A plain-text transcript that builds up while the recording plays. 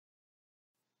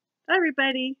Hi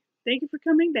everybody, thank you for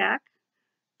coming back.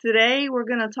 Today we're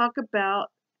going to talk about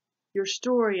your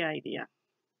story idea.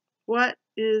 What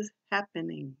is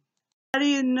happening? How do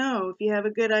you know if you have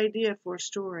a good idea for a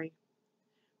story?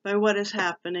 By what is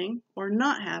happening or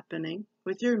not happening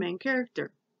with your main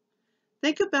character.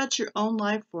 Think about your own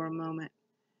life for a moment.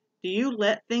 Do you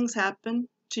let things happen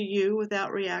to you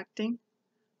without reacting?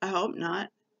 I hope not.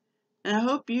 And I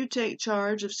hope you take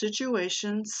charge of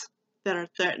situations that are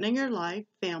threatening your life,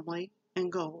 family,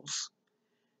 and goals.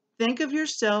 Think of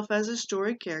yourself as a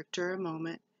story character a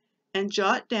moment and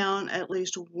jot down at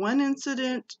least one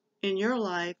incident in your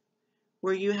life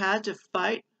where you had to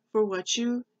fight for what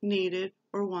you needed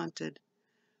or wanted.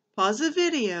 Pause the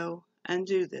video and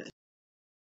do this.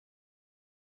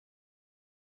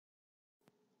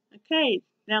 Okay,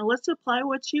 now let's apply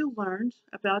what you learned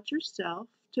about yourself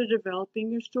to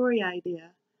developing your story idea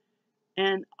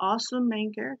and awesome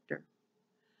main character.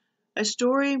 A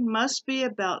story must be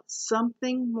about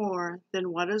something more than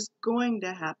what is going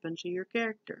to happen to your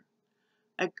character.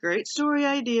 A great story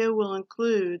idea will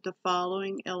include the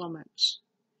following elements: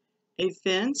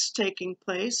 events taking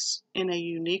place in a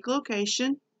unique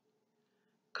location,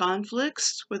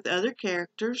 conflicts with other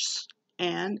characters,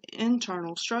 and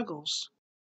internal struggles.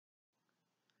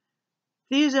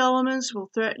 These elements will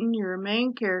threaten your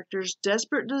main character's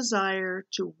desperate desire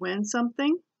to win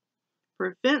something,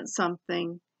 prevent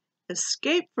something,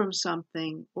 escape from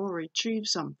something, or retrieve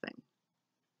something.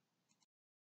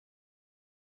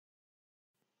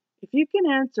 If you can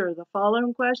answer the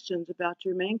following questions about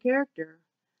your main character,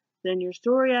 then your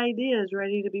story idea is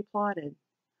ready to be plotted.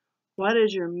 What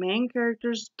is your main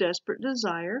character's desperate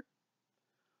desire?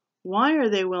 Why are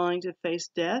they willing to face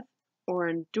death or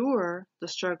endure the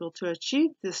struggle to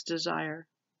achieve this desire?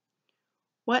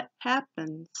 What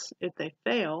happens if they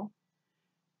fail?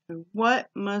 And what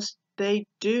must they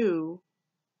do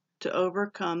to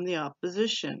overcome the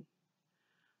opposition?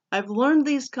 I've learned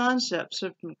these concepts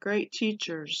from great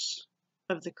teachers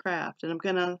of the craft, and I'm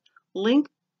going to link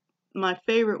my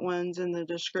favorite ones in the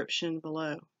description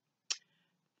below.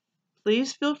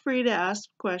 Please feel free to ask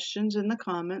questions in the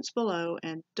comments below,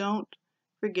 and don't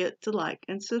forget to like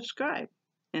and subscribe.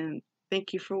 And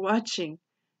thank you for watching.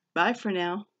 Bye for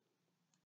now.